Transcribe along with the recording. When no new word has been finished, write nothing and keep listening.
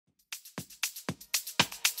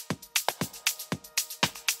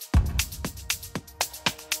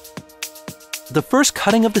The first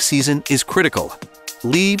cutting of the season is critical.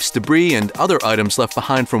 Leaves, debris, and other items left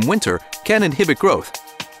behind from winter can inhibit growth.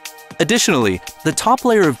 Additionally, the top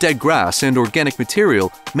layer of dead grass and organic material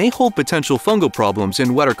may hold potential fungal problems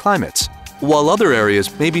in wetter climates, while other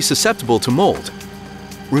areas may be susceptible to mold.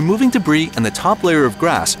 Removing debris and the top layer of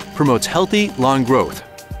grass promotes healthy lawn growth.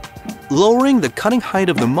 Lowering the cutting height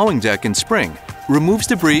of the mowing deck in spring removes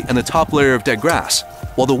debris and the top layer of dead grass,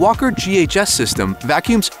 while the Walker GHS system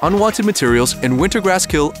vacuums unwanted materials and winter grass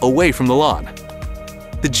kill away from the lawn.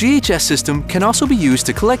 The GHS system can also be used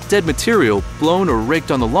to collect dead material blown or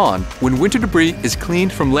raked on the lawn when winter debris is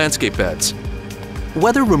cleaned from landscape beds.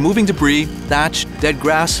 Whether removing debris, thatch, dead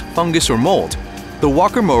grass, fungus, or mold, the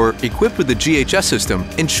Walker Mower equipped with the GHS system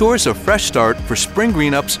ensures a fresh start for spring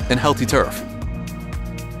green-ups and healthy turf.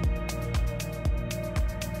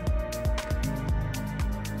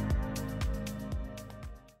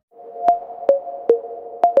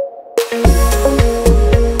 Thank you.